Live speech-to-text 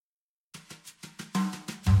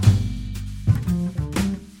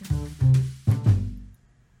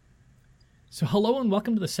So, hello and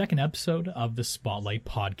welcome to the second episode of the Spotlight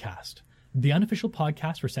Podcast, the unofficial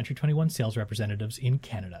podcast for Century 21 sales representatives in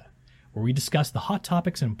Canada, where we discuss the hot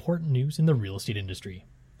topics and important news in the real estate industry.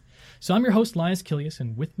 So, I'm your host, Linus Kilius,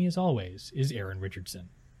 and with me, as always, is Aaron Richardson.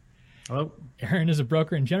 Hello. Aaron is a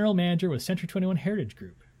broker and general manager with Century 21 Heritage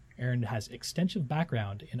Group. Aaron has extensive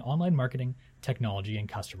background in online marketing, technology, and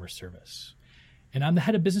customer service. And I'm the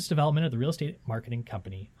head of business development at the real estate marketing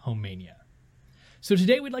company, HomeMania. So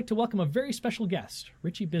today we'd like to welcome a very special guest,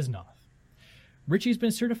 Richie Bisnoff. Richie's been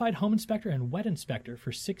a certified home inspector and wet inspector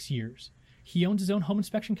for 6 years. He owns his own home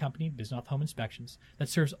inspection company, Bisnoff Home Inspections, that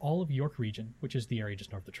serves all of York Region, which is the area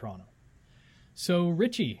just north of Toronto. So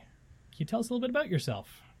Richie, can you tell us a little bit about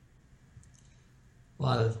yourself?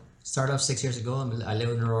 Well, I started off 6 years ago. I live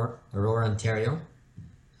in Aurora, Ontario.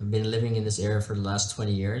 I've been living in this area for the last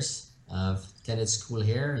 20 years. I've attended school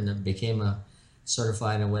here and I became a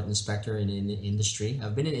certified and wet inspector in the industry.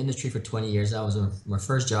 I've been in the industry for 20 years. My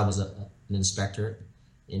first job was an inspector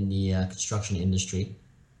in the construction industry.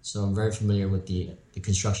 So I'm very familiar with the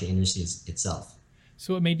construction industry itself.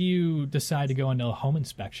 So what made you decide to go into home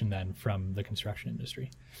inspection then from the construction industry?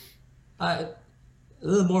 A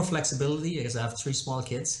little more flexibility because I have 3 small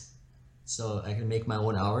kids, so I can make my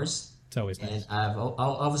own hours. It's always nice. And I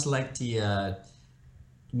always liked the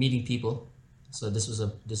meeting people. So this is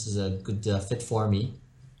a good fit for me.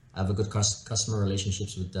 I have a good customer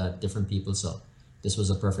relationships with different people, so this was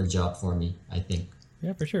a perfect job for me, I think.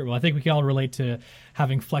 Yeah, for sure. Well, I think we can all relate to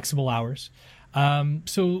having flexible hours.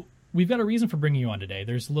 So we've got a reason for bringing you on today.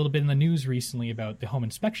 There's a little bit in the news recently about the home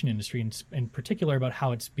inspection industry, and in particular about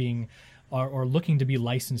how it's being or looking to be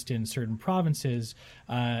licensed in certain provinces,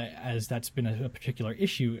 as that's been a particular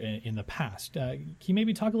issue in the past. Can you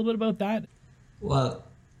maybe talk a little bit about that? Well,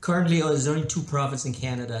 currently, there's only 2 provinces in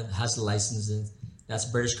Canada that has the licenses. That's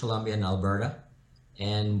British Columbia and Alberta.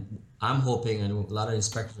 And I'm hoping, and a lot of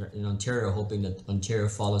inspectors in Ontario are hoping that Ontario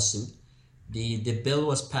follows suit. The bill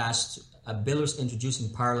was passed, a bill was introduced in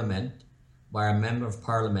Parliament by a member of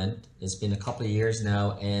Parliament. It's been a couple of years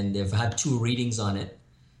now, and they've had 2 readings on it.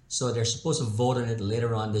 So they're supposed to vote on it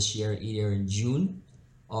later on this year, either in June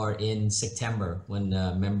or in September when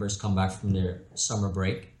members come back from their summer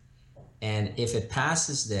break. And if it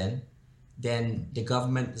passes then the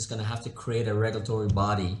government is going to have to create a regulatory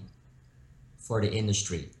body for the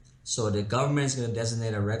industry. So the government is going to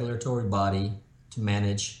designate a regulatory body to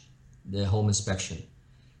manage the home inspection.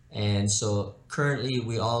 And so currently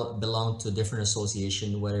we all belong to a different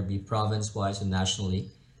association, whether it be province-wise or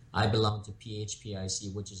nationally. I belong to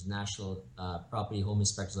PHPIC, which is National Property Home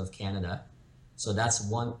Inspectors of Canada. So that's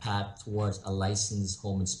one path towards a licensed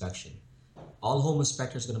home inspection. All home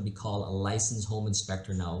inspectors are going to be called a licensed home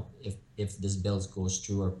inspector now if this bill goes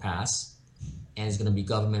through or pass, and it's going to be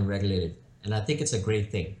government regulated. And I think it's a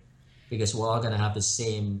great thing because we're all going to have the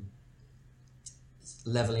same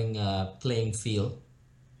leveling playing field.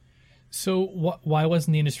 So why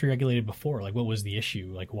wasn't the industry regulated before? Like, what was the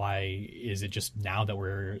issue? Like, why is it just now that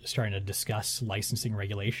we're starting to discuss licensing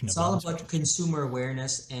regulation? It's all about consumer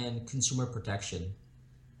awareness and consumer protection.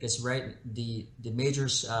 It's right. The major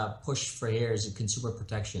push for here is consumer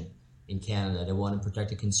protection in Canada. They want to protect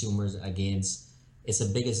the consumers against.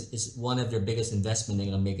 It's one of their biggest investment they're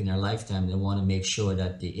going to make in their lifetime. They want to make sure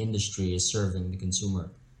that the industry is serving the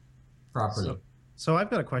consumer properly. So I've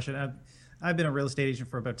got a question. I've been a real estate agent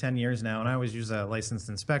for about 10 years now, and I always use a licensed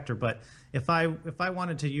inspector. But if I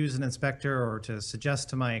wanted to use an inspector or to suggest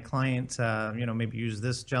to my client, maybe use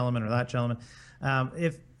this gentleman or that gentleman,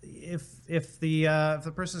 if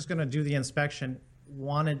the person is going to do the inspection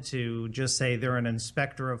wanted to just say they're an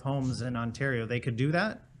inspector of homes in Ontario, they could do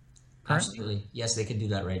that? Absolutely. Yes, they can do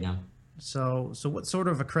that right now. So what sort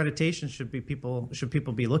of accreditation should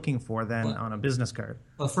people be looking for then on a business card?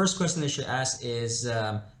 Well, first question they should ask is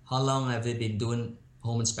how long have they been doing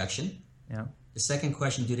home inspection? Yeah. The second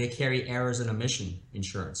question, do they carry errors and omission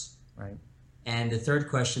insurance? Right. And the third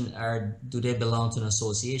question do they belong to an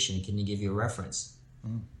association? Can you give you a reference?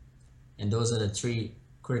 And those are the 3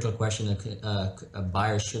 critical questions a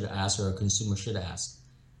buyer should ask or a consumer should ask.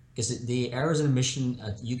 Because the errors and omission,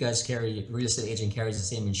 you guys carry, real estate agent carries the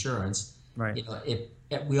same insurance. Right.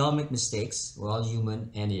 We all make mistakes. We're all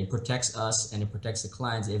human, and it protects us and it protects the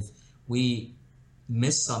clients. If we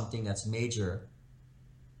miss something that's major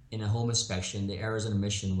in a home inspection, the errors and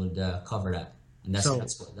omission would cover that. And that's what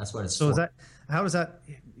it's for. So how is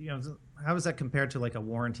that compared to like a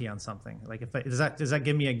warranty on something? Like does that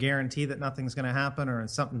give me a guarantee that nothing's going to happen, or if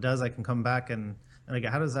something does, I can come back and like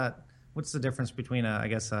what's the difference between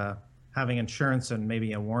having insurance and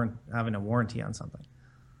maybe having a warranty on something?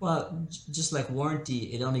 Well, just like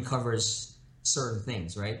warranty, it only covers certain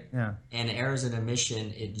things, right? Yeah. And errors in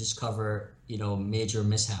omission, it just cover, major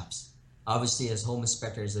mishaps. Obviously, as home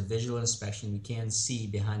inspector, as a visual inspection, we can see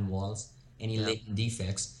behind walls any latent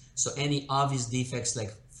defects. So any obvious defects,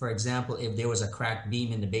 like for example, if there was a cracked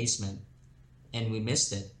beam in the basement and we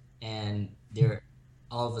missed it, and there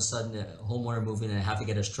all of a sudden the homeowner moving and have to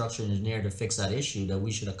get a structural engineer to fix that issue that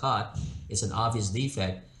we should have caught, it's an obvious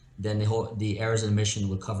defect, then the errors in omission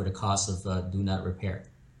would cover the cost of do not repair.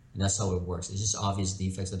 And that's how it works. It's just obvious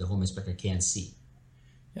defects that the home inspector can't see.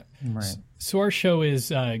 Yep. Right. So our show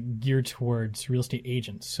is geared towards real estate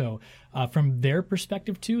agents. So from their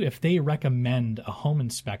perspective too, if they recommend a home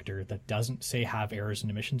inspector that doesn't say have errors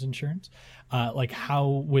and omissions insurance, like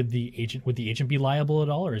how would the agent be liable at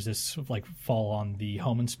all, or is this like fall on the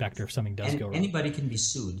home inspector if something does go wrong? Anybody can be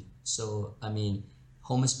sued. So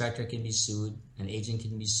home inspector can be sued, an agent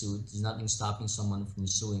can be sued. There's nothing stopping someone from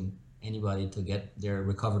suing anybody to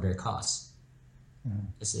recover their costs.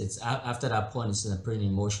 It's after that point, it's a pretty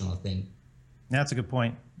emotional thing. That's a good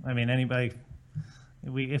point. I mean, anybody,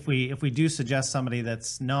 if we do suggest somebody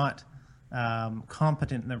that's not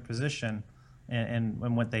competent in their position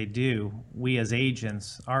and what they do, we as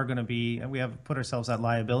agents are going to we have put ourselves at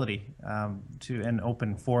liability and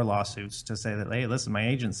open for lawsuits to say that, hey, listen, my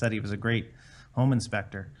agent said he was a great home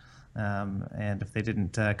inspector. And if they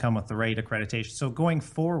didn't come with the right accreditation. So going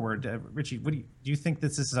forward, Richie, do you think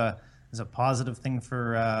this is a positive thing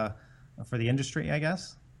for the industry, I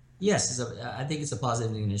guess? Yes, I think it's a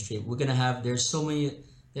positive in the industry. We're going to have, there's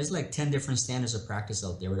like 10 different standards of practice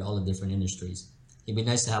out there with all the different industries. It'd be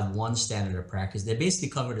nice to have one standard of practice. They basically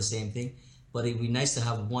cover the same thing, but it'd be nice to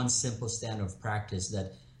have one simple standard of practice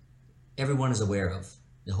that everyone is aware of.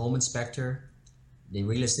 The home inspector, the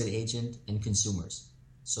real estate agent, and consumers.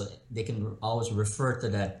 So they can always refer to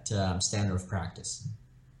that standard of practice.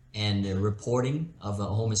 And the reporting of a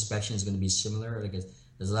home inspection is going to be similar. Like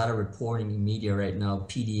there's a lot of reporting in media right now,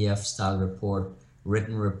 PDF style report,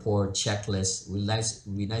 written report, checklist. It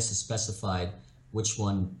would be nice to specify which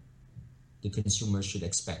one the consumer should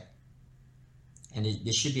expect. And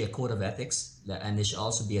there should be a code of ethics, and there should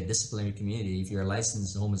also be a disciplinary community. If you're a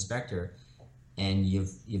licensed home inspector and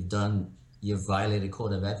you've violated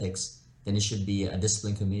code of ethics, then it should be a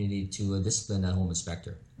discipline community to discipline that home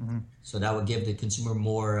inspector. Mm-hmm. So that would give the consumer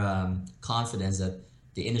more confidence that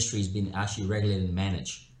the industry is being actually regulated and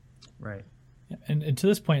managed. Right. Yeah, and to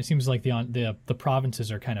this point, it seems like the provinces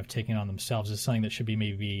are kind of taking it on themselves as something that should be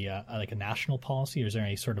maybe like a national policy, or is there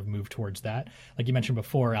any sort of move towards that? Like you mentioned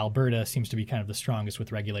before, Alberta seems to be kind of the strongest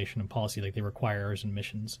with regulation and policy. Like they require errors and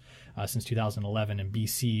omissions since 2011, and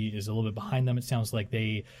BC is a little bit behind them. It sounds like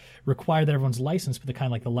they require that everyone's licensed, but the kind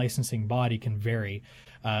of like the licensing body can vary.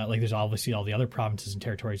 Like there's obviously all the other provinces and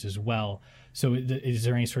territories as well. So is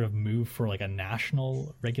there any sort of move for like a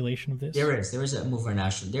national regulation of this? There is a move for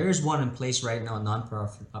national. There is one in place right now, a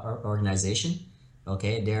non-profit organization.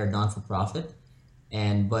 Okay, they're non-for-profit.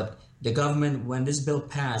 But the government, when this bill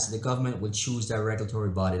passed, the government will choose their regulatory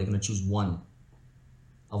body. They're going to choose one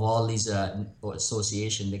of all these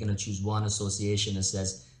associations. They're going to choose one association that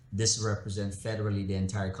says this represents federally the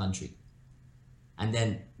entire country. And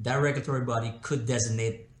then that regulatory body could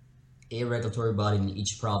designate a regulatory body in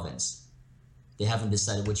each province. They haven't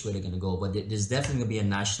decided which way they're going to go, but there's definitely going to be a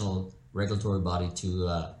national regulatory body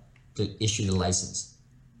to issue the license.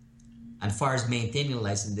 And as far as maintaining the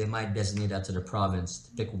license, they might designate that to the province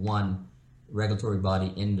to pick one regulatory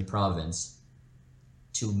body in the province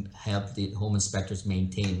to help the home inspectors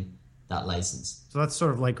maintain that license. So that's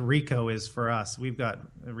sort of like RICO is for us. We've got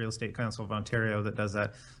a Real Estate Council of Ontario that does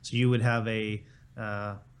that. So you would have an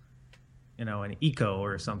ECO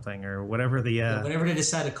or something, or whatever whatever they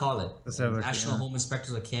decide to call it. National Home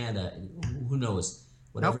Inspectors of Canada. Who knows?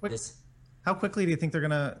 Whatever it is. How quickly do you think they're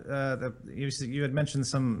gonna? You had mentioned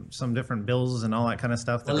some different bills and all that kind of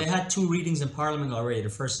stuff. Well, they had 2 readings in Parliament already, the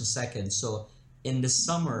first and second. So in the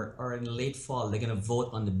summer or in the late fall, they're gonna vote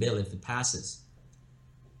on the bill if it passes.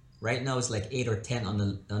 Right now, it's like 8 or 10 on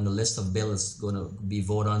the list of bills going to be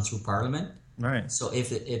voted on through Parliament. Right. So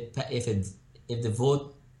if it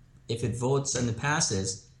votes and it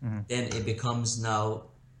passes, mm-hmm. then it becomes now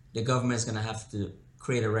the government is going to have to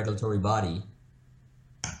create a regulatory body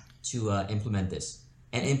to implement this.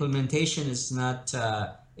 And implementation is not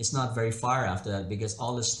it's not very far after that, because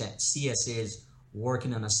all the CSA is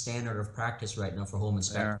working on a standard of practice right now for home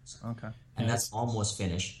inspectors. Okay. And that's almost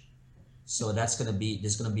finished. So there's going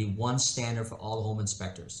to be one standard for all home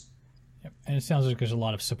inspectors. Yep. And it sounds like there's a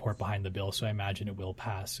lot of support behind the bill, so I imagine it will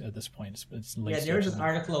pass at this point. It's there's an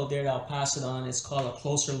article out there that I'll pass it on. It's called A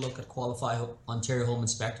Closer Look at Qualified Ontario Home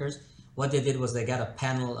Inspectors. What they did was they got a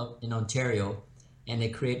panel in Ontario, and they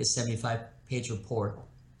created a 75 page report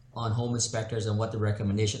on home inspectors and what the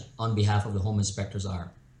recommendation on behalf of the home inspectors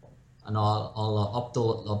are. And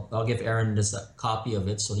I'll give Aaron this a copy of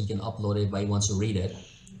it so he can upload it if he wants to read it.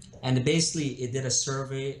 And basically, it did a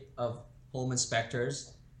survey of home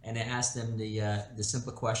inspectors, and it asked them the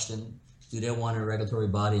simple question: do they want a regulatory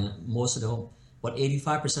body? And most of the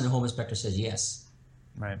 85% of home inspectors says yes,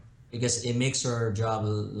 Right. because it makes our job a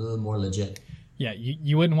little more legit. Yeah,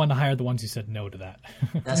 you wouldn't want to hire the ones who said no to that.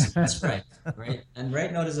 That's right, right. And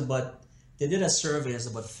right now they did a survey. There's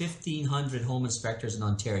about 1,500 home inspectors in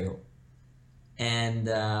Ontario, and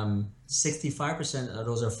 65% of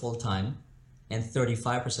those are full time, and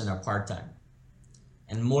 35% are part time,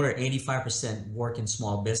 and more than 85% work in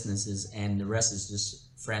small businesses, and the rest is just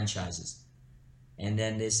franchises. And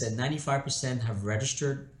then they said 95% have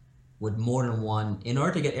registered with more than one. In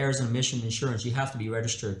order to get errors and omission insurance, you have to be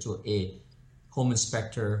registered to a home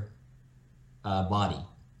inspector body,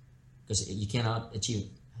 because you cannot achieve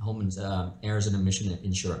errors and omission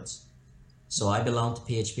insurance. So I belong to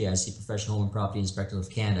PHPIC, Professional Home and Property Inspectors of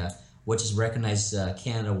Canada, which is recognized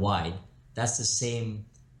Canada-wide. That's the same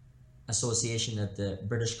association that the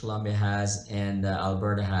British Columbia has and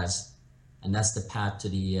Alberta has, and that's the path to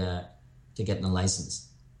getting a license.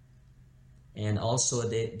 And also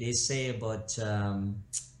they say about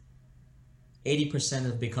 80%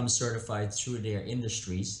 have become certified through their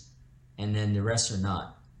industries, and then the rest are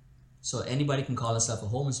not. So anybody can call themselves a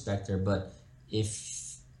home inspector, but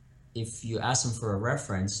if you ask them for a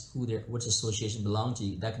reference, which association belong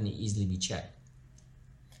to, that can easily be checked.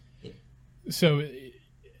 So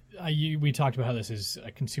we talked about how this is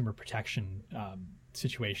a consumer protection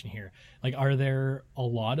situation here. Like, are there a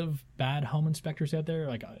lot of bad home inspectors out there?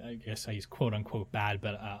 Like, I guess I use quote unquote bad,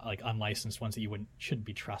 but like unlicensed ones that you shouldn't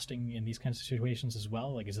be trusting in these kinds of situations as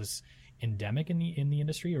well. Like, is this endemic in the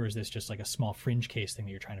industry, or is this just like a small fringe case thing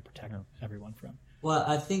that you're trying to protect everyone from? Well,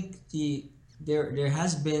 I think there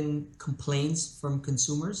has been complaints from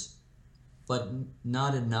consumers, but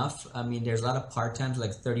not enough. I mean, there's a lot of part-time,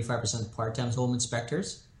 like 35% part-time home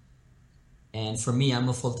inspectors. And for me, I'm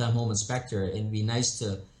a full-time home inspector, and it'd be nice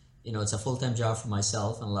to, it's a full-time job for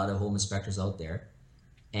myself and a lot of home inspectors out there.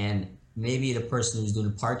 And maybe the person who's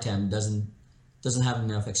doing part-time doesn't have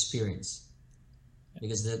enough experience,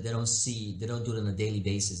 because they don't do it on a daily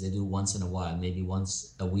basis. They do it once in a while, maybe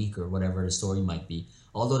once a week or whatever the story might be.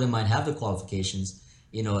 Although they might have the qualifications,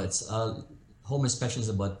 it's home inspection is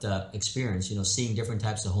about experience, seeing different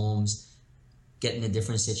types of homes, getting in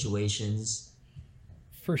different situations.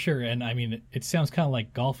 For sure. And I mean, it sounds kind of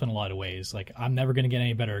like golf in a lot of ways. Like, I'm never going to get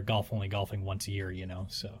any better at golf, only golfing once a year,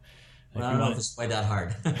 so. Well, I don't know if it's quite that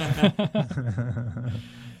hard.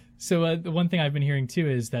 So the one thing I've been hearing too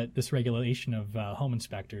is that this regulation of home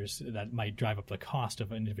inspectors that might drive up the cost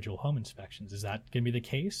of individual home inspections. Is that going to be the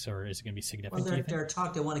case, or is it going to be significant? Well,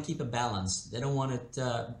 they want to keep a balance. They don't want it.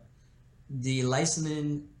 The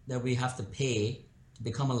licensing that we have to pay to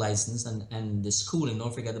become a license, and the schooling.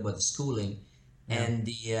 Don't forget about the schooling. Yeah. And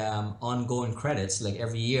the ongoing credits. Like,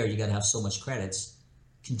 every year you got to have so much credits,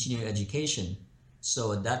 continuing education.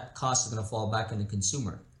 So that cost is going to fall back on the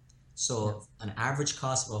consumer. So an average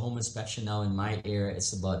cost of a home inspection now in my area,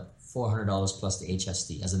 it's about $400 plus the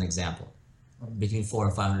HST, as an example, between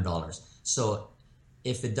 $400 and $500. So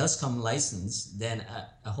if it does come licensed, then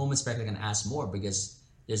a home inspector can ask more, because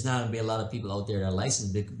there's not going to be a lot of people out there that are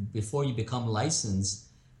licensed. Before you become licensed,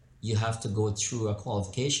 you have to go through a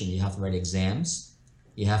qualification. You have to write exams.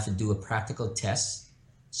 You have to do a practical test.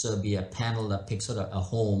 So it'll be a panel that picks out a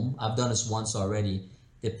home. I've done this once already.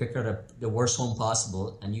 They pick out the worst home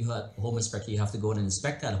possible, and you have a home inspector. You have to go in and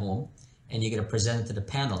inspect that home, and you get to present it to the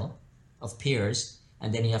panel of peers,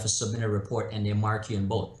 and then you have to submit a report, and they mark you in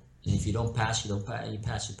both. And if you don't pass, you don't pass. You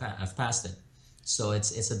pass, I've passed it. So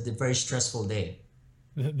it's a very stressful day.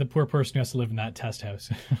 The poor person who has to live in that test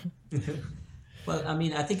house. Well, I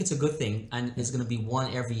mean, I think it's a good thing, and it's going to be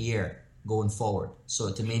one every year going forward.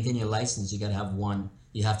 So to maintain your license, you got to have one.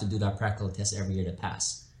 You have to do that practical test every year to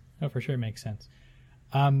pass. Oh, for sure, makes sense.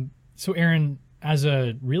 So, Aaron, as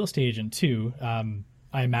a real estate agent too,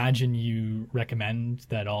 I imagine you recommend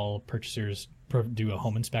that all purchasers do a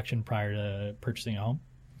home inspection prior to purchasing a home.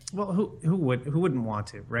 Well, who wouldn't want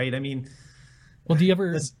to, right? I mean, well, do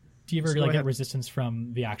you Do you ever So go like get ahead. resistance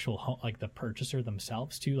from the actual home, like the purchaser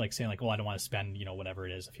themselves too? Like saying like, oh, I don't want to spend, whatever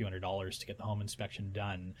it is, a few $100s to get the home inspection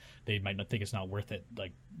done. They might not think it's not worth it.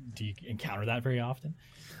 Like, do you encounter that very often?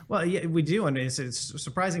 Well, yeah, we do, and it's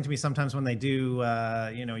surprising to me sometimes when they do.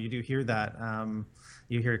 You do hear that.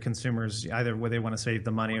 You hear consumers either where they want to save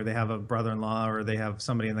the money, or they have a brother-in-law, or they have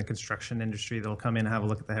somebody in the construction industry that'll come in and have a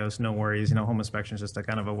look at the house. No worries, home inspection is just a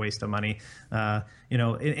kind of a waste of money.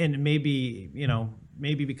 And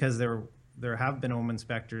maybe because there have been home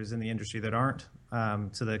inspectors in the industry that aren't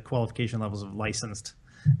to the qualification levels of licensed,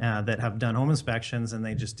 that have done home inspections, and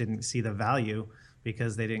they just didn't see the value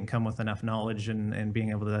because they didn't come with enough knowledge and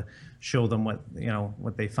being able to show them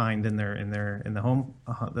what they find in the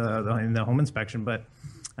home inspection. But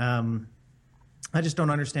I just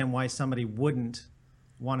don't understand why somebody wouldn't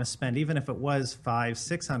want to spend, even if it was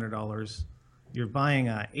 $500-$600. You're buying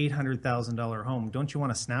a $800,000 home. Don't you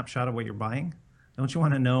want a snapshot of what you're buying? Don't you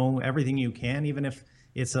want to know everything you can, even if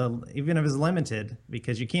it's limited,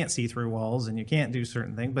 because you can't see through walls and you can't do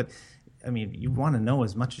certain things. But I mean, you want to know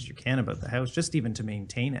as much as you can about the house, just even to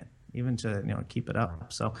maintain it, even to keep it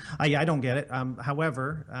up. So I don't get it.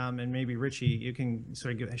 However, and maybe Richie, you can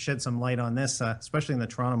sort of shed some light on this, especially in the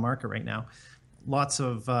Toronto market right now. Lots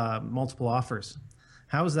of multiple offers.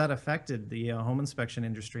 How has that affected the home inspection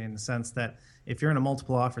industry, in the sense that if you're in a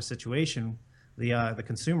multiple offer situation, the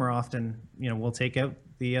consumer often will take out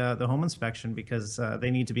the home inspection because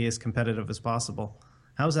they need to be as competitive as possible.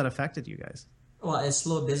 How has that affected you guys? Well, it's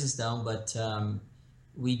slowed business down, but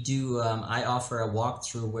we do. I offer a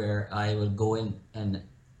walkthrough where I would go in and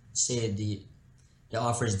say the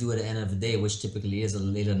offer is due at the end of the day, which typically is a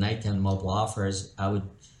late at night time. Multiple offers.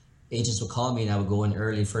 Agents would call me, and I would go in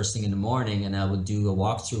early, first thing in the morning, and I would do a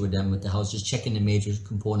walkthrough with them with the house, just checking the major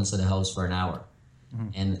components of the house for an hour,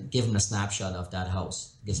 and give them a snapshot of that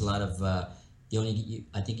house. It gets a lot of.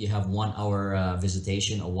 I think you have 1 hour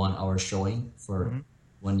visitation or 1 hour showing for.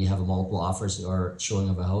 When you have a multiple offers or showing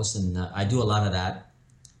of a house, and I do a lot of that.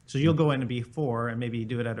 So you'll go in before and maybe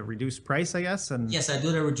do it at a reduced price, I guess? And yes, I do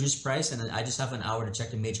it at a reduced price, and I just have an hour to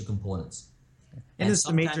check the major components. And it's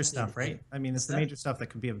the major stuff, right? I mean, it's the major stuff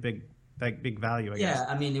that could be a big value, I guess. Yeah,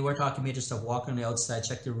 I mean, we're talking major stuff. Walk on the outside,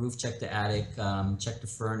 check the roof, check the attic, check the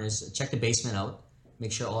furnace, check the basement out,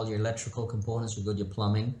 make sure all your electrical components are good, your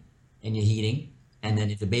plumbing and your heating. And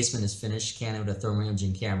then if the basement is finished, scan it with a thermal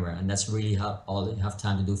imaging camera. And that's really all you have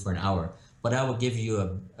time to do for an hour. But I will give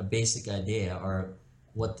you a basic idea or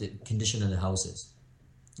what the condition of the house is.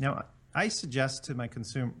 Now, I suggest to my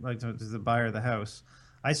consumer, like to the buyer of the house,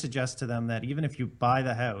 I suggest to them that even if you buy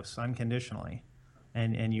the house unconditionally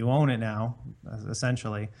and you own it now,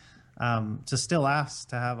 essentially, to still ask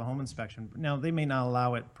to have a home inspection. Now, they may not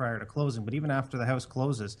allow it prior to closing, but even after the house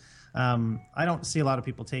closes, I don't see a lot of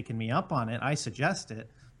people taking me up on it. I suggest it,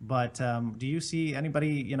 but do you see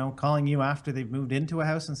anybody, calling you after they've moved into a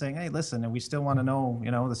house and saying, "Hey, listen, and we still want to know,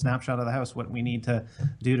 the snapshot of the house, what we need to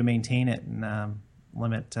do to maintain it and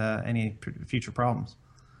limit any future problems"?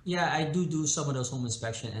 Yeah, I do some of those home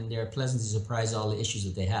inspection, and they're pleasantly surprised all the issues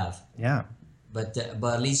that they have. Yeah. But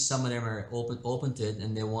at least some of them are open to it,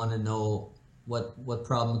 and they want to know what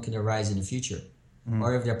problem can arise in the future.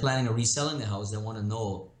 Or if they're planning on reselling the house, they want to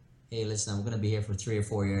know, hey, listen, I'm going to be here for 3 or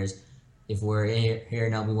 4 years. If we're here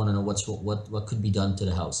now, we want to know what could be done to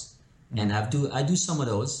the house. And I do some of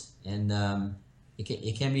those, and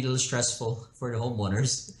it can be a little stressful for the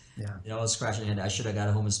homeowners. Yeah. I was scratching my head. I should have got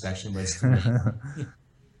a home inspection, but it's too late.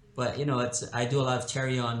 But I do a lot of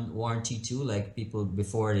carry-on warranty too. Like people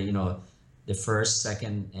before the first,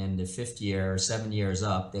 second, and the 5th year or 7 years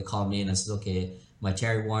up, they call me in and says, okay, my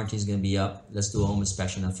carry warranty is going to be up. Let's do a home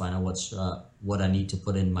inspection and find out what I need to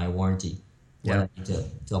put in my warranty, what I need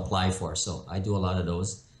to apply for. So I do a lot of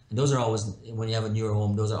those. And those are always, when you have a newer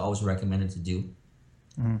home, those are always recommended to do.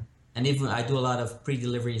 And even I do a lot of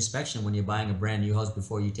pre-delivery inspection when you're buying a brand new house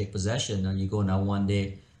before you take possession, and you go now one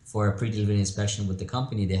day for a pre-delivery inspection with the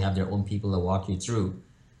company. They have their own people that walk you through.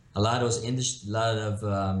 A lot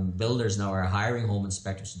of builders now are hiring home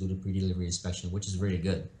inspectors to do the pre-delivery inspection, which is really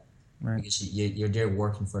good, right? Because you're there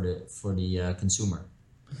working for the consumer.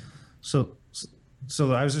 So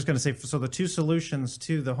I was just going to say, so the two solutions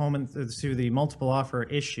to the multiple offer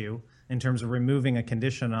issue in terms of removing a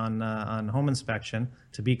condition on home inspection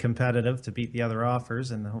to be competitive, to beat the other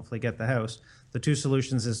offers, and hopefully get the house. The two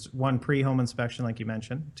solutions is one, pre-home inspection, like you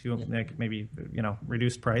mentioned, to maybe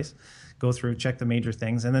reduced price, go through, check the major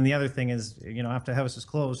things, and then the other thing is after the house is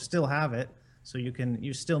closed, still have it so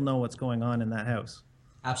you still know what's going on in that house.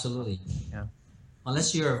 Absolutely. Yeah.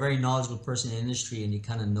 Unless you're a very knowledgeable person in the industry and you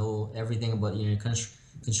kind of know everything about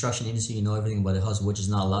construction industry, you know everything about the house, which is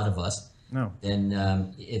not a lot of us. No.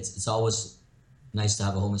 then it's always nice to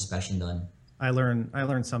have a home inspection done. I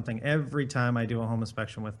learn something every time I do a home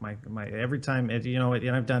inspection with my every time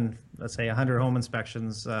and I've done, let's say, 100 home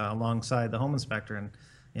inspections alongside the home inspector,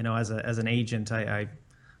 and as an agent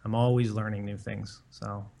I'm always learning new things.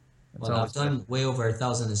 So I've done way over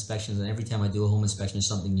 1,000 inspections, and every time I do a home inspection, it's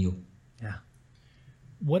something new. Yeah.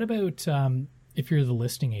 What about if you're the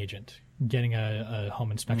listing agent, getting a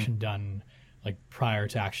home inspection done like prior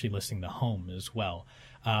to actually listing the home as well?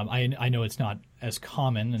 I know it's not as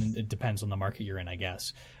common, and it depends on the market you're in, I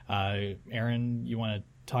guess. Aaron, you want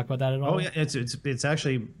to talk about that at all? Oh yeah, it's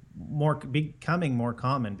actually becoming more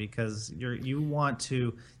common, because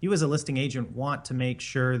you as a listing agent want to make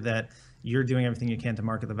sure that you're doing everything you can to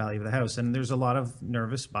market the value of the house. And there's a lot of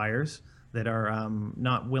nervous buyers that are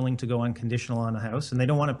not willing to go unconditional on a house, and they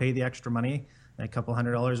don't want to pay the extra money, a couple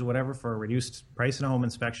 $100 or whatever, for a reduced price in a home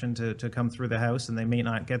inspection to come through the house, and they may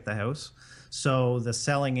not get the house. So the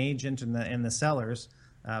selling agent and the sellers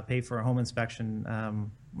pay for a home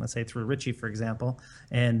inspection, let's say through Richie, for example.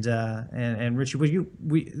 And Richie,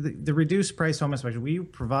 the reduced price home inspection, will you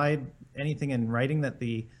provide anything in writing that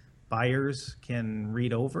the buyers can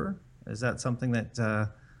read over? Is that something that?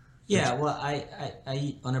 Yeah, well,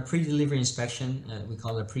 I on a pre-delivery inspection, we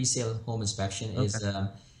call it a pre-sale home inspection. Okay. Is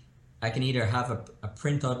I can either have a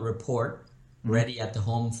printout report ready at the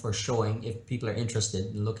home for showing if people are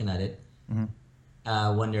interested in looking at it.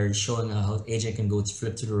 When they're showing how agent can go to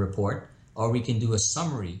flip through the report, or we can do a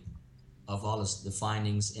summary of all of the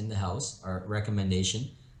findings in the house or recommendation,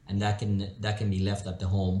 and that can be left at the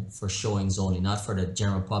home for showings only, not for the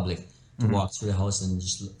general public to walk through the house and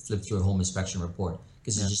just flip through a home inspection report,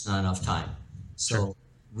 because there's just not enough time. So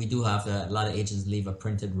we do have a lot of agents leave a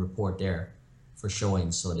printed report there for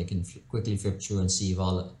showings, so they can quickly flip through and see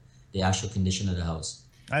all the actual condition of the house.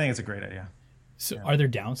 I think it's a great idea. So are there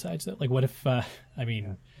downsides to that? Like what if,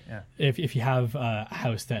 if you have a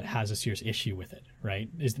house that has a serious issue with it, right?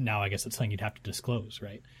 Now I guess it's something you'd have to disclose,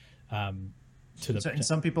 right? And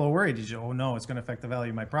some people are worried, oh no, it's going to affect the value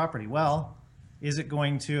of my property. Well, is it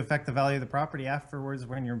going to affect the value of the property afterwards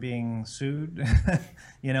when you're being sued,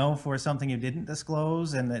 for something you didn't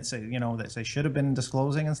disclose, and that they should have been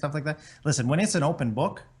disclosing and stuff like that? Listen, when it's an open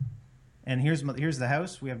book, and here's the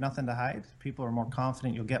house, we have nothing to hide, people are more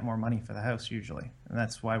confident you'll get more money for the house usually. And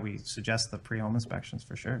that's why we suggest the pre-home inspections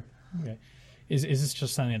for sure. Okay. Is this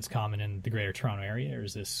just something that's common in the Greater Toronto area, or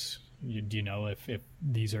is this, do you know if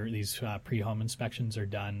these pre-home inspections are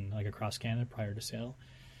done like across Canada prior to sale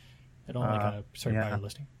at all, prior to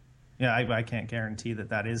listing? Yeah, I can't guarantee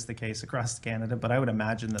that is the case across Canada, but I would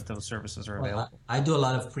imagine that those services are available. I do a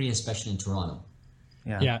lot of pre-inspection in Toronto.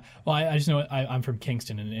 Yeah. Well, I just know I'm from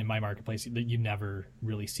Kingston, and in my marketplace, that you never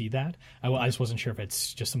really see that. I just wasn't sure if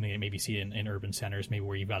it's just something that maybe see in urban centers, maybe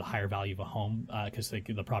where you've got a higher value of a home, because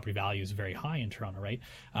the property value is very high in Toronto, right?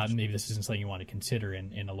 Maybe this isn't something you want to consider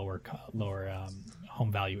in a lower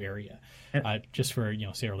home value area. Just for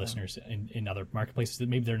say our listeners in other marketplaces that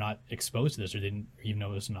maybe they're not exposed to this or didn't even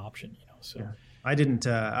know it was an option. So yeah. I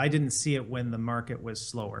didn't see it when the market was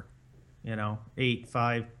slower,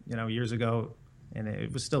 5 years ago. And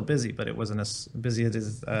it was still busy, but it wasn't as busy as it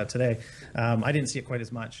is today. I didn't see it quite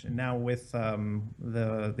as much. And now with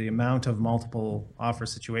the amount of multiple offer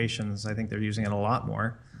situations, I think they're using it a lot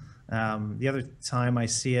more. The other time I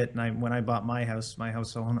see it, when I bought my house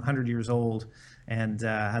was 100 years old and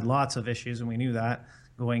had lots of issues, and we knew that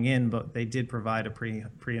going in, but they did provide a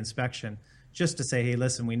pre-inspection just to say, hey,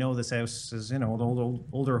 listen, we know this house is an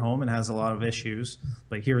older home and has a lot of issues,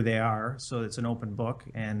 but here they are. So it's an open book,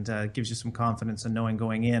 and gives you some confidence in knowing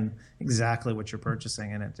going in exactly what you're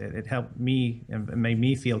purchasing. And it helped me and made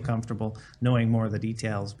me feel comfortable knowing more of the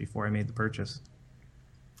details before I made the purchase.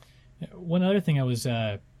 One other thing I was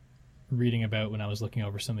reading about when I was looking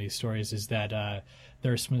over some of these stories is that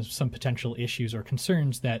there are some potential issues or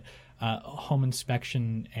concerns that home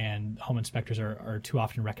inspection and home inspectors are too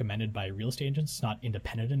often recommended by real estate agents. It's not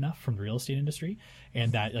independent enough from the real estate industry,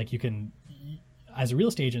 and that you can, as a real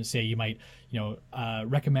estate agent, say you might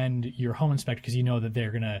recommend your home inspector because that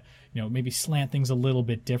they're gonna maybe slant things a little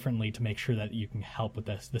bit differently to make sure that you can help with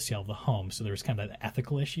the sale of the home. So there's kind of that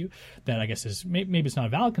ethical issue that I guess is maybe it's not a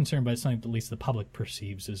valid concern, but it's something that at least the public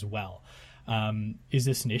perceives as well. Is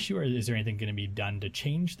this an issue, or is there anything going to be done to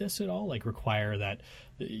change this at all? Like require that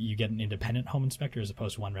you get an independent home inspector as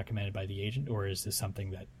opposed to one recommended by the agent, or is this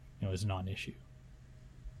something that is a non-issue?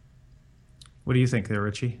 What do you think there,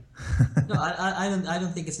 Richie? No, I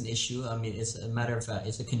don't think it's an issue. I mean, it's a matter of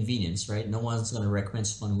it's a convenience, right? No one's going to recommend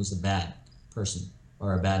someone who's a bad person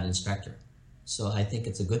or a bad inspector. So I think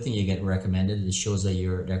it's a good thing you get recommended. It shows that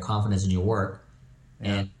their confidence in your work,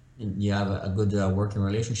 and you have a good working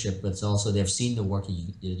relationship, but it's also they've seen the work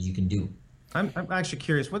you can do. I'm actually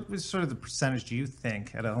curious, what was sort of the percentage do you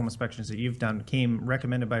think at home inspections that you've done came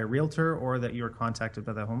recommended by a realtor or that you were contacted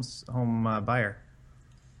by the home buyer?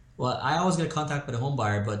 Well, I always get contact by the home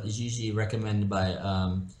buyer, but it's usually recommended by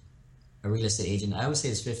a real estate agent. I would say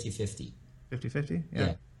it's 50-50. 50-50?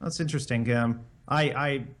 Yeah. That's interesting.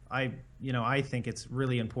 I think it's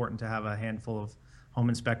really important to have a handful of home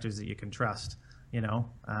inspectors that you can trust,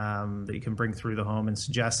 that you can bring through the home and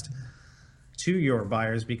suggest to your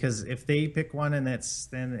buyers, because if they pick one and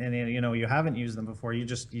you haven't used them before, you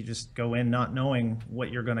just go in not knowing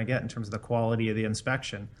what you're going to get in terms of the quality of the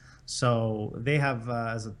inspection. So they have,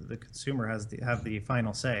 the consumer have the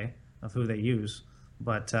final say of who they use,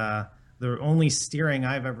 but the only steering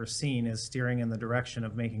I've ever seen is steering in the direction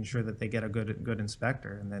of making sure that they get a good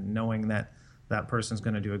inspector, and then knowing that that person's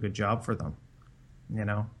going to do a good job for them.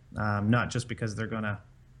 Not just because they're going to,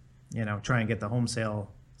 try and get the home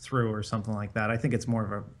sale through or something like that. I think it's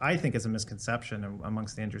a misconception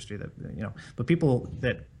amongst the industry that, but people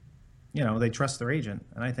that, they trust their agent.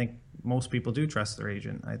 And I think most people do trust their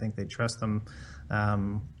agent. I think they trust them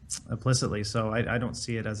implicitly. So I don't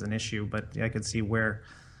see it as an issue, but I could see where,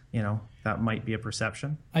 that might be a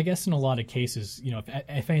perception. I guess in a lot of cases,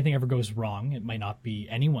 if anything ever goes wrong, it might not be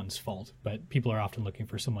anyone's fault, but people are often looking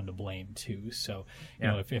for someone to blame too. So,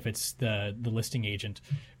 if it's the listing agent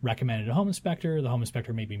recommended a home inspector, the home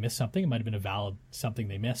inspector maybe missed something. It might have been a valid something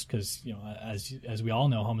they missed because, as we all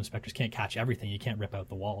know, home inspectors can't catch everything. You can't rip out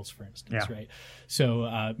the walls, for instance, right? So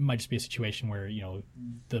it might just be a situation where,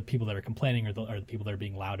 the people that are complaining are the people that are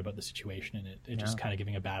being loud about the situation, and it just kind of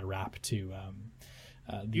giving a bad rap to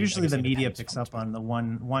usually the media picks up on the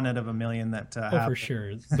one out of a million that for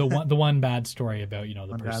sure, the one bad story about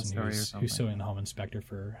the person who's suing the home inspector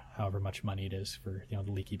for however much money it is for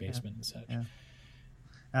the leaky basement and such.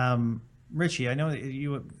 Richie, I know that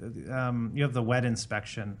you have the wet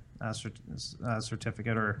inspection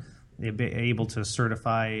certificate, or be able to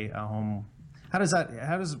certify a home. How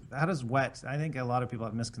does wet? I think a lot of people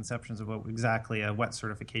have misconceptions of what exactly a wet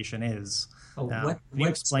certification is. Can you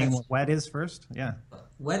explain what wet is first? Yeah.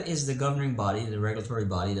 Wet is the governing body, the regulatory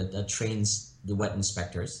body that trains the wet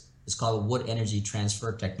inspectors. It's called Wood Energy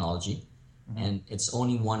Transfer Technology, and it's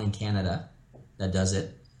only one in Canada that does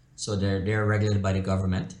it. So they're regulated by the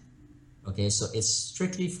government. Okay, so it's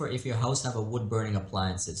strictly for if your house have a wood burning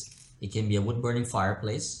appliances. It can be a wood burning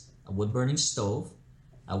fireplace, a wood burning stove,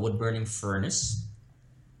 a wood burning furnace,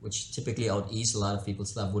 which typically out east a lot of people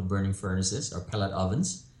still have wood burning furnaces or pellet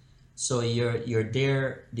ovens. So you're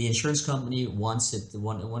there. The insurance company wants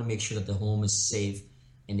want to make sure that the home is safe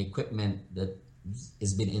and the equipment that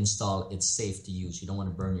is being installed, it's safe to use. You don't want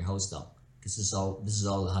to burn your house down because this is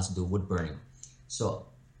all that has to do with wood burning. So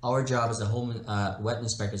our job as a home wet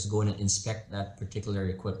inspector is to go in and inspect that particular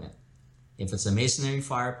equipment. If it's a masonry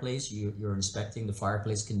fireplace, you're inspecting the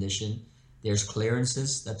fireplace condition. There's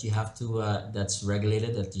clearances that you have to that's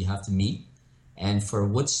regulated that you have to meet. And for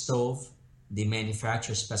wood stove, the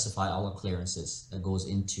manufacturer specify all the clearances that goes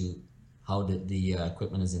into how the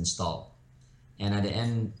equipment is installed. And at the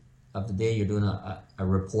end of the day, you're doing a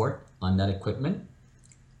report on that equipment.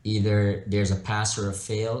 Either there's a pass or a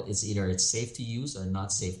fail. It's either it's safe to use or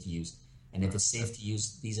not safe to use. And if it's safe to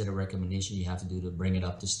use, these are the recommendations you have to do to bring it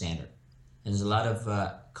up to standard. And there's a lot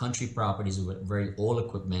of country properties with very old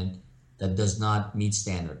equipment that does not meet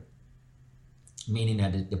standard, meaning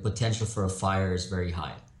that the potential for a fire is very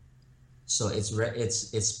high. So it's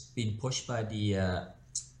been pushed by the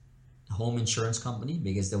home insurance company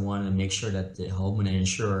because they want to make sure that the home and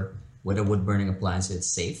insure with a wood burning appliance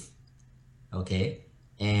is safe. Okay,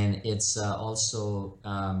 and it's also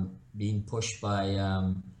being pushed by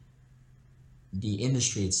the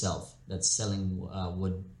industry itself that's selling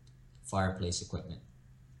wood fireplace equipment.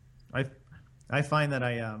 I find that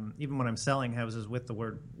even when I'm selling houses with the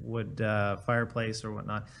word wood fireplace or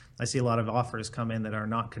whatnot, I see a lot of offers come in that are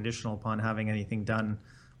not conditional upon having anything done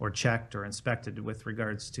or checked or inspected with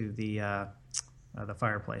regards to the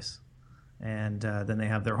fireplace. And then they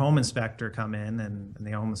have their home inspector come in, and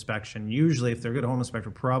the home inspection, usually if they're a good home inspector,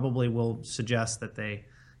 probably will suggest that they,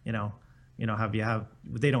 they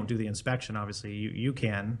don't do the inspection. Obviously, you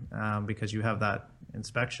can because you have that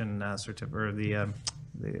inspection certificate or the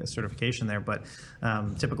certification there, but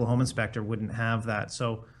typical home inspector wouldn't have that.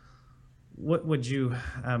 So what would you,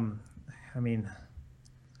 how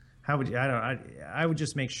would you, I would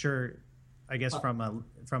just make sure, I guess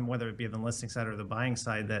from whether it be the listing side or the buying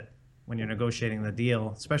side, that when you're negotiating the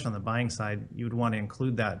deal, especially on the buying side, you would want to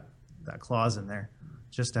include that clause in there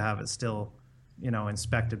just to have it still,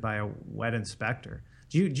 inspected by a wet inspector.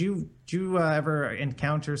 Do you ever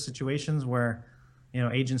encounter situations where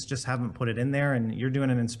agents just haven't put it in there, and you're doing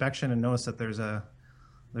an inspection and notice that there's a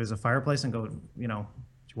fireplace and go, do you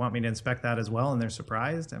want me to inspect that as well? And they're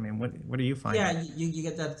surprised. I mean, what do you find? Yeah, you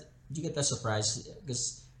get that surprise,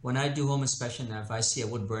 because when I do home inspection, if I see a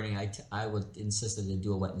wood burning, I would insist that they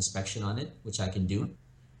do a wet inspection on it, which I can do.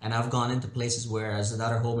 And I've gone into places where, as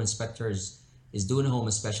another home inspector is doing a home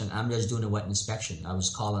inspection, I'm just doing a wet inspection. I was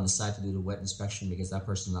called on the side to do the wet inspection because that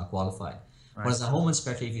person is not qualified. Right. But as a home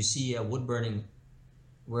inspector, if you see a wood burning,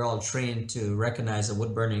 we're all trained to recognize a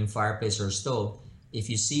wood burning fireplace or a stove. If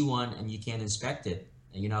you see one and you can't inspect it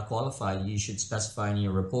and you're not qualified, you should specify in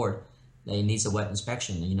your report that it needs a wet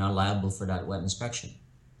inspection and you're not liable for that wet inspection.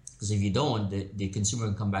 Because if you don't, the consumer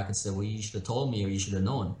can come back and say, well, you should have told me or you should have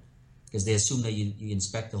known. Because they assume that you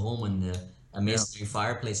inspect the home and a masonry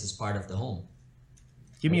fireplace is part of the home.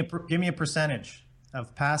 Give me a percentage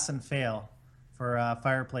of pass and fail for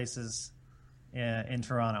fireplaces in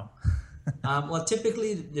Toronto. Well,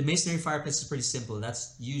 typically the masonry fireplace is pretty simple.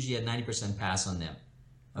 That's usually a 90% pass on them.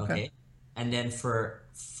 Okay. And then for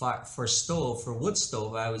wood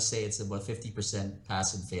stove, I would say it's about 50%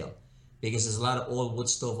 pass and fail, because there's a lot of old wood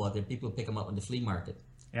stove out there. People pick them up on the flea market.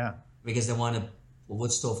 Yeah. Because they want a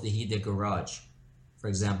wood stove to heat their garage. For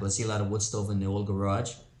example, I see a lot of wood stove in the old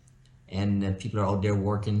garage, and people are out there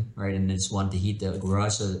working, right, and they just want to heat the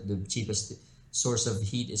garage. So the cheapest source of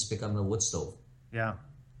heat is pick up a wood stove. Yeah.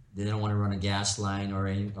 They don't want to run a gas line or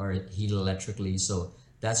heat electrically. So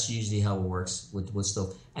that's usually how it works with wood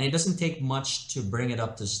stove. And it doesn't take much to bring it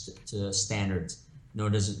up to standards.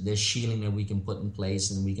 There's shielding that we can put in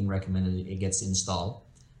place, and we can recommend that it gets installed.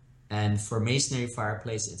 And for masonry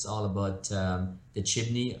fireplace, it's all about the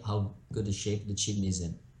chimney, how good the shape the chimney is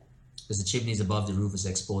in. Because the chimney is above the roof, is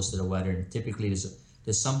exposed to the weather, and typically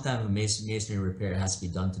there's some type of masonry repair that has to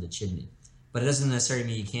be done to the chimney. But it doesn't necessarily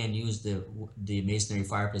mean you can't use the masonry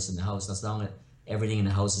fireplace in the house. As long as everything in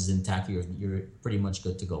the house is intact, you're pretty much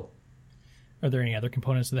good to go. Are there any other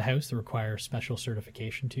components of the house that require special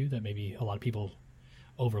certification too, that maybe a lot of people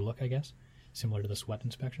overlook, I guess, similar to this wet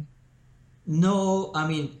inspection? No, I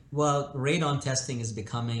mean, well, radon testing is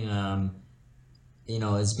becoming,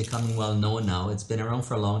 it's becoming well known now. It's been around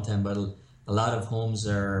for a long time, but a lot of homes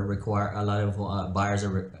buyers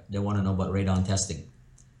they want to know about radon testing.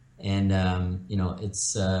 And,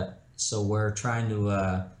 it's, so we're trying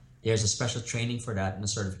to, there's a special training for that and a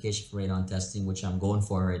certification for radon testing, which I'm going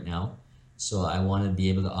for right now. So I want to be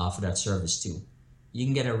able to offer that service too. You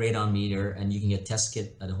can get a radon meter, and you can get test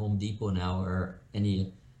kit at a Home Depot now or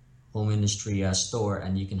any home industry store,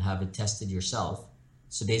 and you can have it tested yourself.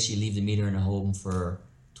 So basically you leave the meter in a home for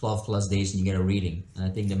 12 plus days and you get a reading. And I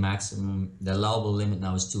think the allowable limit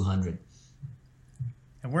now is 200.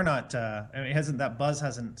 And we're not,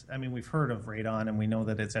 we've heard of radon, and we know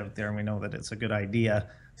that it's out there, and we know that it's a good idea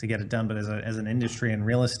to get it done. But as an industry in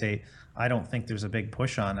real estate, I don't think there's a big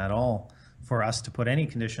push on at all for us to put any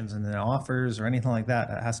conditions in the offers or anything like that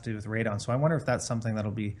that has to do with radon. So I wonder if that's something that'll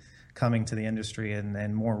be coming to the industry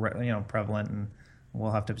and more, prevalent, and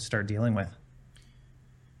we'll have to start dealing with.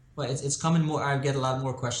 Well, it's coming more. I get a lot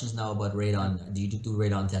more questions now about radon. Do you do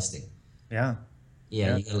radon testing? Yeah,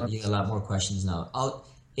 you get a lot more questions now.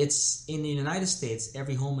 It's in the United States,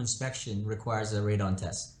 every home inspection requires a radon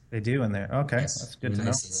test. They do in there. Okay, yes, that's good to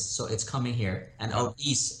know. So it's coming here. And out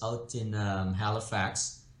east, out in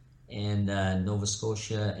Halifax and Nova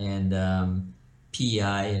Scotia and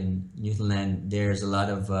PEI and Newfoundland, there's a lot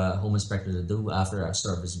of home inspectors that do after our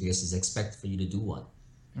service because it's expected for you to do one.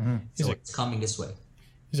 Mm-hmm. So it's coming this way.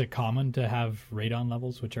 Is it common to have radon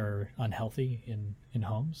levels which are unhealthy in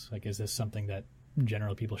homes? Like, is this something that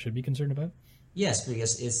generally people should be concerned about? Yes,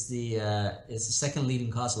 because it's the second leading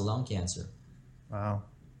cause of lung cancer. Wow.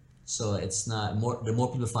 So it's not more. The more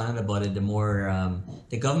people find out about it, the more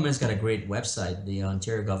the government's got a great website. The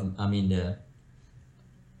Ontario government,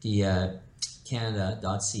 the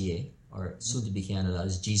Canada.ca, or soon to be Canada,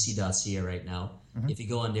 is GC.ca right now. Mm-hmm. If you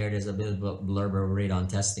go on there, there's a bit of a blurb of radon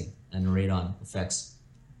testing and radon effects.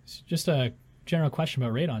 Just a general question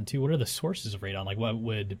about radon too. What are the sources of radon? Like, what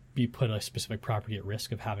would be put a specific property at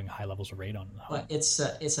risk of having high levels of radon in the home? Well, it's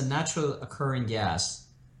a natural occurring gas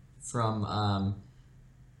from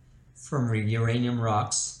uranium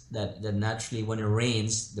rocks that naturally, when it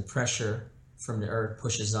rains, the pressure from the earth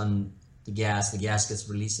pushes on the gas gets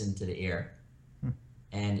released into the air.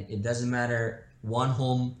 And it doesn't matter,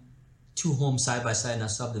 two homes side by side in a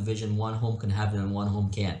subdivision, one home can have it and one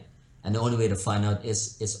home can't. And the only way to find out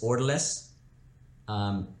is it's odorless.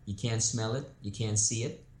 You can't smell it, you can't see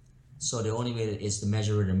it. So the only way is to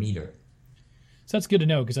measure with a meter. So that's good to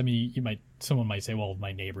know, because I mean, someone might say, well,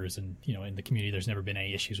 my neighbors and in the community, there's never been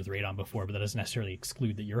any issues with radon before, but that doesn't necessarily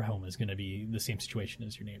exclude that your home is going to be the same situation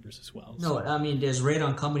as your neighbors as well. No, I mean, there's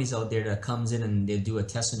radon companies out there that comes in and they do a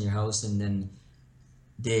test on your house, and then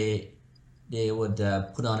they would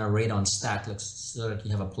put on a radon stack, so like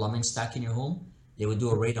you have a plumbing stack in your home. They would do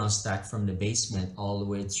a radon stack from the basement all the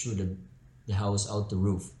way through the house out the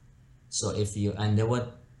roof. So it's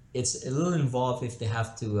a little involved if they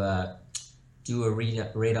have to do a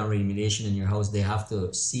radon remediation in your house. They have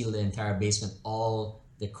to seal the entire basement, all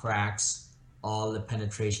the cracks, all the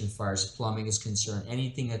penetration as far as plumbing is concerned.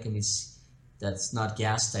 Anything that's not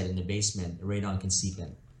gas tight in the basement, radon can seep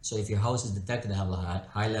in. So if your house is detected to have a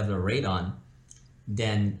high level of radon,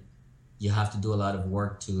 then you have to do a lot of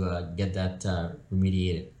work to get that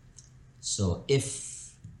remediated. So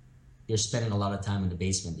if you're spending a lot of time in the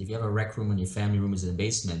basement, if you have a rec room and your family room is in the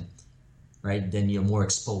basement, right, then you're more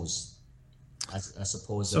exposed. I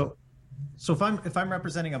suppose. So if I'm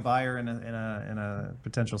representing a buyer in a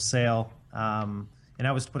potential sale, and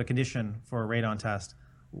I was to put a condition for a radon test,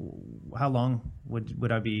 how long would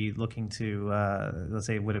I be looking to? Let's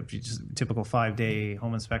say, would it be just typical 5-day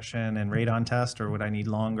home inspection and radon test, or would I need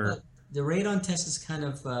longer? The radon test is kind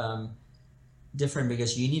of different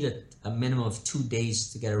because you need a minimum of 2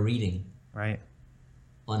 days to get a reading, right,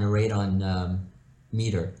 on a radon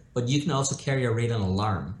meter. But you can also carry a radon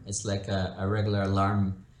alarm. It's like a regular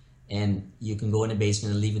alarm, and you can go in the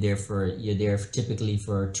basement and leave it there you're there typically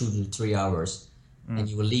for 2 to 3 hours, and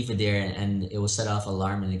you will leave it there, and it will set off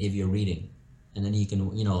alarm and it'll give you a reading, and then you can,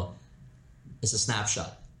 it's a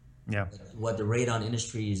snapshot. Yeah. What the radon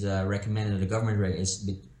industry is recommending, the government is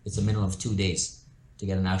it's a minimum of 2 days to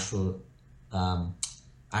get an actual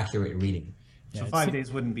accurate reading. So 5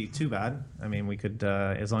 days wouldn't be too bad. I mean, we could,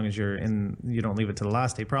 as long as you don't leave it to the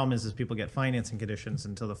last day. Problem is people get financing conditions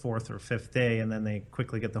until the 4th or 5th day, and then they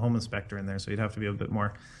quickly get the home inspector in there. So you'd have to be a bit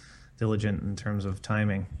more diligent in terms of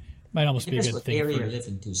timing. Might almost be a good thing. Depends what area you're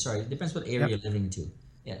living to. Sorry, it depends what area you're living to.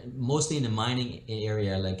 Yeah, mostly in the mining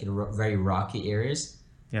area, like in very rocky areas,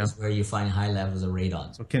 is where you find high levels of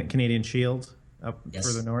radon. So Canadian Shield up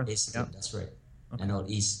further north? Basically, that's right. Okay. And out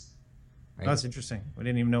east. Right. That's interesting. We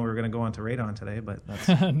didn't even know we were going to go on to radon today, but that's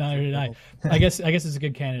neither did I. I guess it's a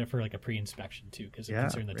good candidate for like a pre-inspection too, because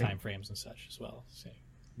considering the time frames and such as well. So,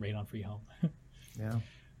 radon-free home. Yeah.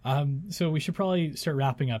 So we should probably start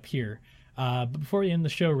wrapping up here. But before we end the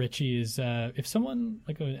show, Richie, is if someone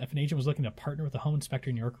if an agent was looking to partner with a home inspector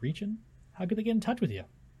in New York region, how could they get in touch with you?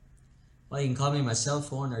 Well, you can call me on my cell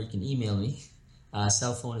phone, or you can email me.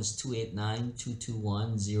 Cell phone is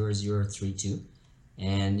 289-221-0032.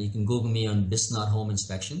 And you can Google me on Bisnot Home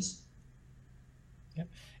Inspections. Yep.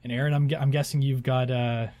 And Aaron, I'm guessing you've got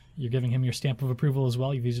you're giving him your stamp of approval as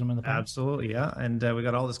well. You've used them in the past. Absolutely, yeah. And we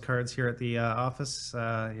got all his cards here at the office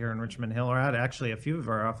here in Richmond Hill. Or at actually a few of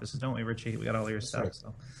our offices, don't we, Richie? We got all your stuff. Right.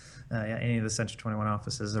 So any of the Century 21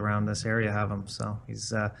 offices around this area have him. So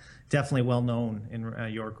he's definitely well known in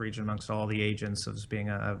York region amongst all the agents as being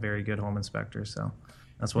a very good home inspector. So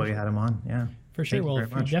that's why we had him on. Yeah. For sure. Well,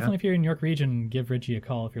 if you're in York region, give Richie a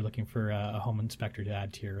call if you're looking for a home inspector to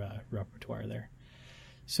add to your repertoire there.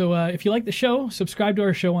 So if you like the show, subscribe to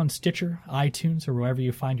our show on Stitcher, iTunes, or wherever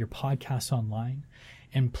you find your podcasts online.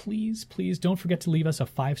 And please, please don't forget to leave us a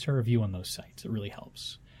 5-star review on those sites. It really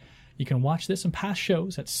helps. You can watch this and past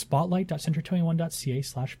shows at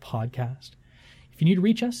spotlight.century21.ca/podcast. If you need to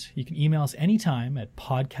reach us, you can email us anytime at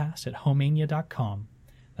podcast@homania.com.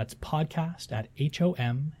 That's podcast at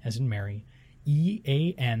HOM as in Mary,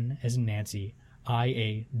 EAN as in Nancy,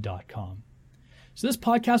 IA.com. So this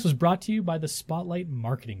podcast was brought to you by the Spotlight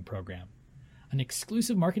Marketing Program, an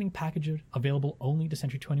exclusive marketing package available only to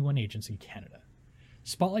Century 21 agents in Canada.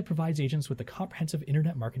 Spotlight provides agents with a comprehensive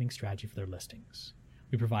internet marketing strategy for their listings.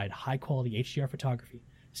 We provide high-quality HDR photography,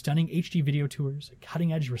 stunning HD video tours, a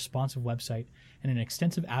cutting-edge responsive website, and an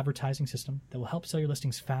extensive advertising system that will help sell your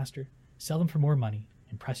listings faster, sell them for more money,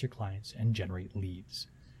 impress your clients, and generate leads.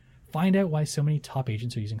 Find out why so many top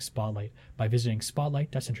agents are using Spotlight by visiting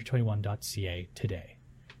spotlight.century21.ca today.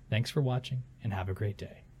 Thanks for watching, and have a great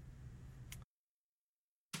day.